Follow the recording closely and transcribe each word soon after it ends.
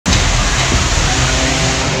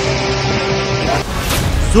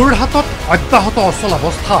যোৰহাটত অব্যাহত অচল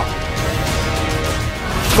অৱস্থা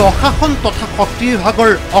প্ৰশাসন তথা শক্তি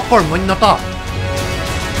বিভাগৰ অকৰ্মণ্যতা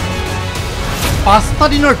 ৫টা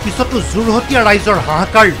দিনৰ পিছতো যোৰহতীয়া ৰাইজৰ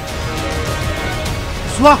হাহাকাৰ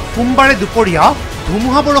যোৱা সোমবাৰে দুপৰীয়া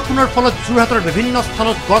ধুমুহা বৰষুণৰ ফলত যোৰহাটৰ বিভিন্ন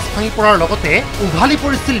স্থানত গছ ভাঙি পৰাৰ লগতে উভালি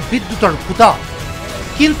পৰিছিল বিদ্যুতৰ খুঁটা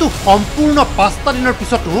কিন্তু সম্পূৰ্ণ ৫টা দিনৰ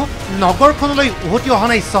পিছতো নগৰখনলৈ উভতি অহা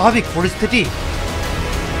নাই স্বাভাৱিক পৰিস্থিতি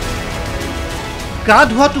গা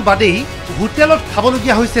ধোৱাটো বাদেই হোটেলত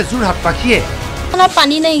খাবলগীয়া হৈছে যোৰহাটবাসীয়ে আপোনাৰ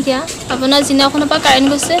পানী নাইকিয়া আপোনাৰ জিনাখনৰ পৰা কাৰেণ্ট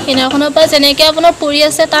গৈছে সিনাখনৰ পৰা যেনেকৈ আপোনাৰ পৰি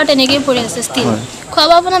আছে তাৰ তেনেকৈ পৰি আছে ষ্টিল খোৱা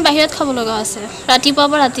বোৱা আপোনাৰ বাহিৰত খাব লগা আছে ৰাতিপুৱাৰ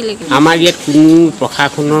পৰা ৰাতিলৈকে আমাৰ ইয়াত কোনো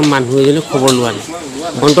প্ৰশাসনৰ মানুহ এজনে খবৰ লোৱা নাই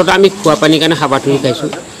অন্তত আমি খোৱা পানীৰ কাৰণে হাবাথুৰি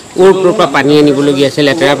খাইছোঁ ওৰ পৰা পানী আনিবলগীয়া আছে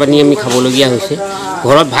লেতেৰা পানী আমি খাবলগীয়া হৈছে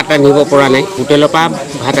ঘৰত ভাত ৰান্ধিব পৰা নাই হোটেলৰ পৰা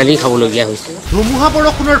ভাত আনি খাবলগীয়া হৈছে ধুমুহা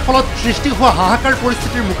বৰষুণৰ ফলত সৃষ্টি হোৱা হাহাকাৰ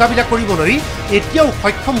পৰিস্থিতিৰ মোকাবিলা কৰিবলৈ এতিয়াও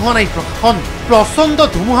সক্ষম হোৱা নাই প্ৰশাসন প্ৰচণ্ড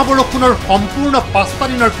ধুমুহা বৰষুণৰ সম্পূৰ্ণ ৫টা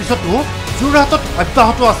দিনৰ পিছতো যোৰহাটত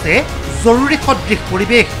অব্যাহত আছে জৰুৰী সদৃশ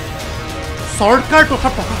পৰিৱেশ চৰকাৰ তথা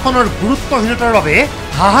প্ৰশাসনৰ গুৰুত্বহীনতাৰ বাবে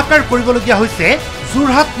হাহাকাৰ কৰিবলগীয়া হৈছে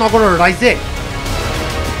যোৰহাট নগৰৰ ৰাইজে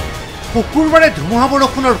শুকুৰবাৰে ধুমুহা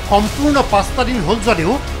বৰষুণৰ সম্পূৰ্ণ ৫টা দিন হ'ল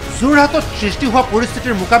যদিও যোৰহাটত সৃষ্টি হোৱা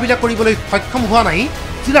পৰিস্থিতিৰ মোকাবিলা কৰিবলৈ সক্ষম হোৱা নাই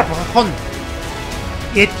জিলা প্ৰশাসন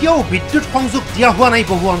এতিয়াও বিদ্যুৎ সংযোগ দিয়া হোৱা নাই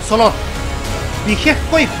বহু অঞ্চলত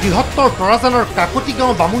বিশেষকৈ বৃহত্তৰ তৰাজানৰ কাকতি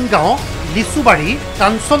গাঁও বামুণ গাঁও লিচুবাৰী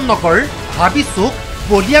কাঞ্চননগৰ হাবিচুক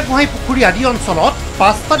বলিয়া গোহাঁই পুখুৰী আদি অঞ্চলত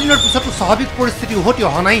 ৫টা দিনৰ পিছতো স্বাভাৱিক পৰিস্থিতি উভতি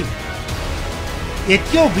অহা নাই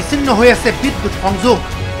এতিয়াও বিচ্ছিন্ন হৈ আছে বিদ্যুৎ সংযোগ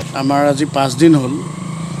আমাৰ আজি ৫ দিন হ'ল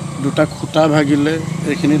দুটা খুঁটা ভাগিলে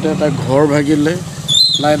এইখিনিতে এটা ঘৰ ভাগিলে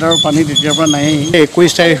লাইট আৰু পানী তেতিয়াৰ পৰা নায়েই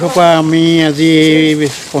 ২১ তাৰিখৰ পৰা আমি আজি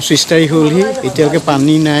 ২৫ তাৰিখ হ'লহি এতিয়ালৈকে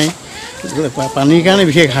পানী নাই পানীৰ কাৰণে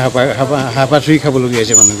বিশেষ হাবাথুৰি খাবলগীয়া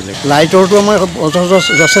হৈছে মানুহবিলাক লাইটৰটো আমাৰ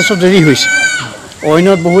যথেষ্ট দেৰি হৈছে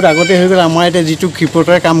অইনত বহুত আগতে হৈ গ'ল আমাৰ এতিয়া যিটো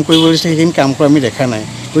ক্ষিপ্ৰতাৰে কাম কৰিব লাগিছে সেইখিনি কাম কৰা আমি দেখা নাই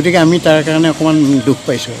গতিকে আমি তাৰ কাৰণে অকণমান দুখ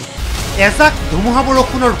পাইছোঁ এজাক ধুমুহা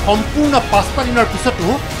বৰষুণৰ সম্পূৰ্ণ ৫টা দিনৰ পিছতো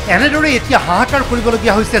এনেদৰে এতিয়া হাহাকাৰ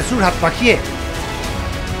কৰিবলগীয়া হৈছে যোৰহাটবাসীয়ে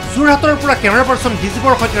যোৰহাটৰ পৰা কেমেৰা পাৰ্চন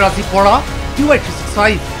ডিজিবৰ সৈতে ৰাজীৱ বৰা UNBIASED